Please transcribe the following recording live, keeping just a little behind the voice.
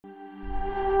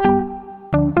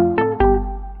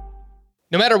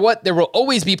No matter what, there will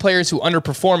always be players who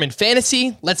underperform in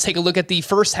fantasy. Let's take a look at the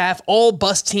first half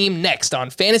all-bust team next on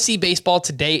Fantasy Baseball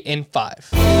Today in 5.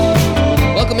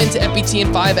 Welcome into FBT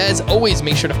in 5. As always,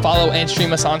 make sure to follow and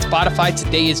stream us on Spotify.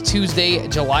 Today is Tuesday,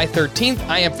 July 13th.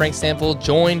 I am Frank Stanfield,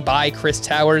 joined by Chris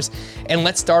Towers. And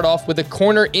let's start off with a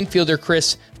corner infielder,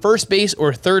 Chris. First base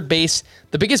or third base,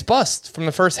 the biggest bust from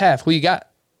the first half. Who you got?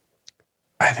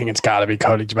 I think it's got to be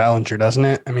Cody Bellinger, doesn't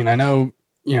it? I mean, I know,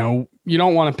 you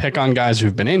don't want to pick on guys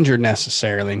who've been injured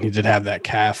necessarily, and he did have that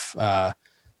calf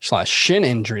 / shin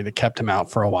injury that kept him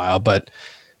out for a while, but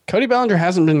Cody Bellinger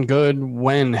hasn't been good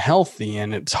when healthy,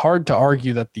 and it's hard to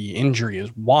argue that the injury is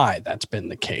why that's been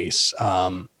the case.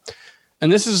 And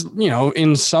this is,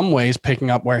 in some ways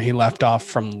picking up where he left off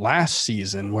from last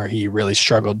season, where he really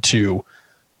struggled to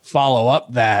follow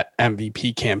up that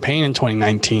MVP campaign in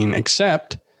 2019,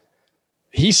 except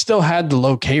he still had the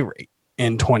low K rate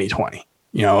in 2020.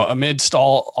 Amidst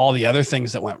all the other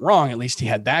things that went wrong, at least he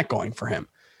had that going for him.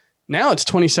 Now it's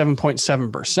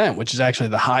 27.7%, which is actually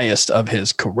the highest of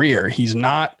his career. He's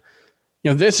not,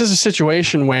 this is a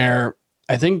situation where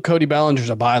I think Cody Bellinger's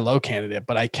a buy low candidate,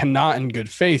 but I cannot in good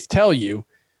faith tell you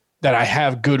that I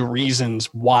have good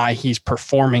reasons why he's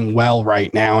performing well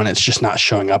right now. And it's just not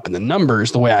showing up in the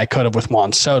numbers the way I could have with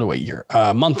Juan Soto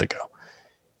a month ago.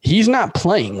 He's not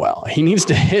playing well. He needs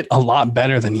to hit a lot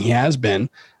better than he has been.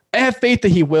 I have faith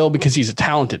that he will because he's a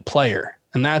talented player,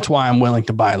 and that's why I'm willing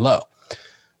to buy low.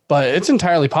 But it's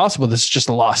entirely possible this is just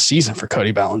a lost season for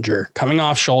Cody Bellinger, coming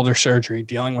off shoulder surgery,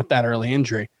 dealing with that early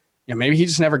injury. Maybe he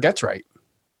just never gets right.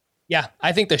 Yeah,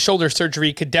 I think the shoulder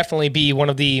surgery could definitely be one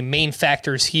of the main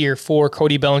factors here for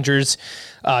Cody Bellinger's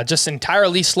just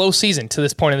entirely slow season to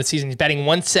this point of the season. He's batting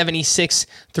 176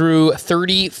 through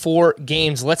 34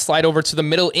 games. Let's slide over to the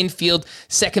middle infield,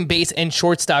 second base, and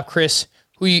shortstop. Chris,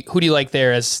 who do you like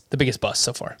there as the biggest bust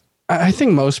so far? I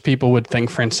think most people would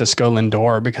think Francisco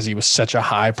Lindor because he was such a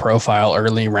high-profile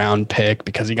early round pick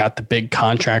because he got the big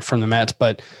contract from the Mets.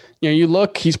 But you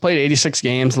look, he's played 86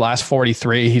 games, the last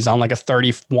 43. He's on like a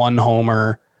 31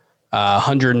 homer,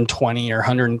 120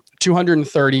 or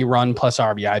 230 run plus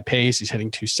RBI pace. He's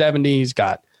hitting 270. He's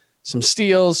got some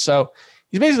steals. So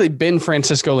he's basically been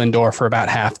Francisco Lindor for about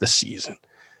half the season.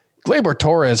 Gleyber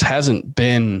Torres hasn't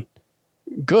been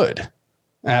good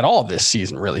at all this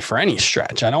season, really, for any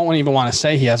stretch. I don't even want to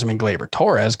say he hasn't been Gleyber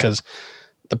Torres because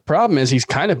the problem is he's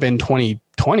kind of been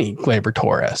 2020 Gleyber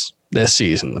Torres this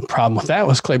season. The problem with that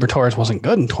was Gleyber Torres wasn't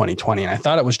good in 2020, and I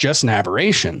thought it was just an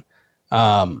aberration.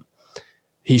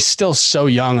 He's still so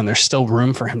young, and there's still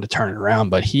room for him to turn it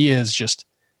around, but he's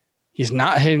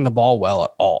not hitting the ball well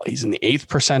at all. He's in the 8th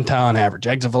percentile in average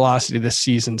exit velocity this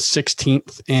season,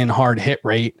 16th in hard hit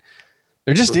rate.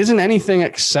 There just isn't anything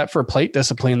except for plate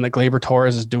discipline that Gleyber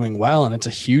Torres is doing well, and it's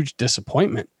a huge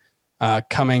disappointment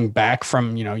coming back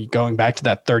from, going back to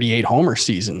that 38 homer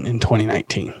season in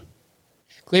 2019.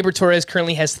 Gleyber Torres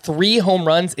currently has 3 home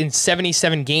runs in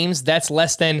 77 games. That's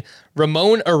less than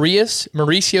Ramon Arias,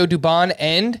 Mauricio Dubon,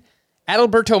 and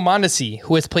Adalberto Mondesi,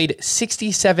 who has played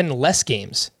 67 less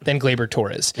games than Gleyber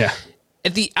Torres. Yeah.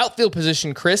 At the outfield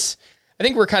position, Chris, I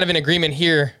think we're kind of in agreement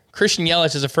here. Christian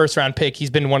Yelich is a first-round pick. He's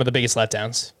been one of the biggest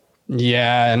letdowns.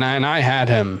 Yeah, and I had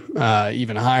him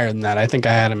even higher than that. I think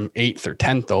I had him 8th or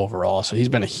 10th overall, so he's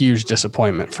been a huge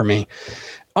disappointment for me.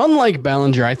 Unlike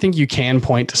Bellinger, I think you can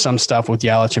point to some stuff with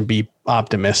Yelich and be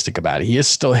optimistic about it. He is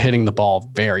still hitting the ball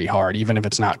very hard, even if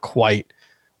it's not quite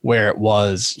where it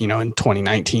was, in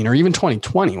 2019 or even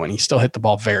 2020 when he still hit the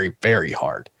ball very, very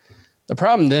hard. The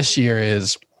problem this year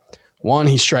is, 1,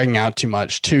 he's striking out too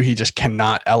much. 2, he just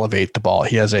cannot elevate the ball.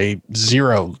 He has a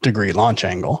 0-degree launch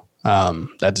angle.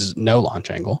 That's no launch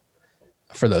angle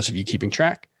for those of you keeping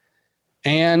track.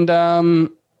 And,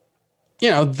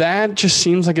 that just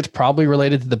seems like it's probably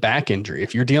related to the back injury.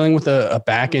 If you're dealing with a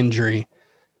back injury,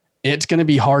 it's going to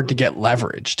be hard to get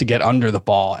leverage, to get under the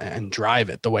ball and drive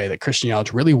it the way that Christian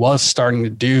Yelich really was starting to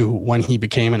do when he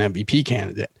became an MVP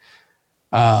candidate.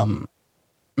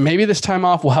 Maybe this time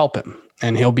off will help him,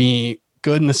 and he'll be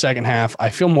good in the second half. I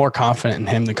feel more confident in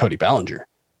him than Cody Bellinger,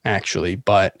 actually.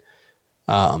 But,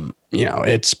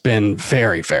 it's been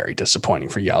very, very disappointing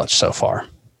for Yelich so far.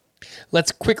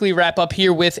 Let's quickly wrap up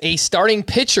here with a starting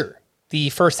pitcher, the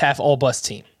first half all-bust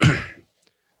team.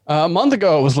 A month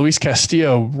ago, it was Luis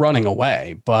Castillo running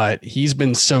away, but he's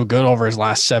been so good over his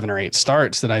last 7 or 8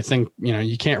 starts that I think,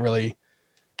 you can't really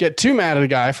get too mad at a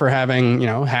guy for having,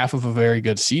 half of a very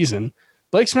good season.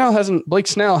 Blake Snell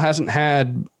hasn't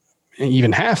had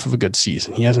even half of a good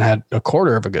season. He hasn't had a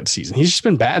quarter of a good season. He's just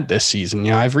been bad this season.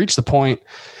 I've reached the point.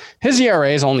 His ERA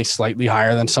is only slightly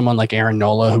higher than someone like Aaron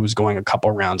Nola, who was going a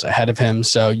couple rounds ahead of him.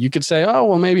 So you could say, oh,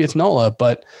 well, maybe it's Nola,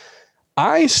 but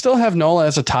I still have Nola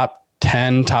as a top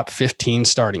 10, top 15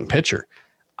 starting pitcher.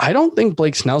 I don't think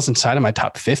Blake Snell's inside of my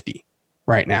top 50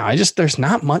 right now. There's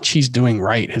not much he's doing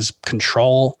right. His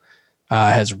control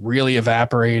has really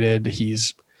evaporated.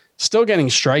 He's still getting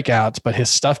strikeouts, but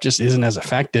his stuff just isn't as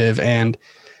effective. And,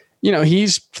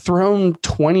 he's thrown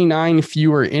 29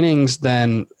 fewer innings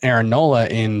than Aaron Nola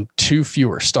in 2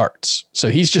 fewer starts. So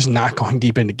he's just not going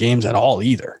deep into games at all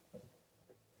either.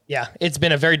 Yeah, it's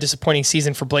been a very disappointing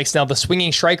season for Blake Snell. The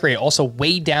swinging strike rate also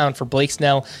way down for Blake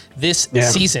Snell this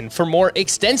season. For more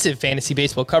extensive fantasy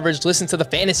baseball coverage, listen to the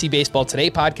Fantasy Baseball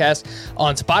Today podcast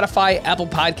on Spotify, Apple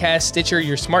Podcasts, Stitcher,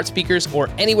 your smart speakers, or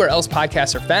anywhere else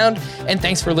podcasts are found. And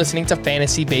thanks for listening to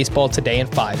Fantasy Baseball Today in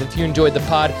 5. If you enjoyed the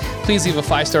pod, please leave a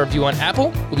 5-star review on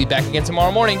Apple. We'll be back again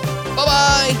tomorrow morning.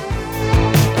 Bye-bye.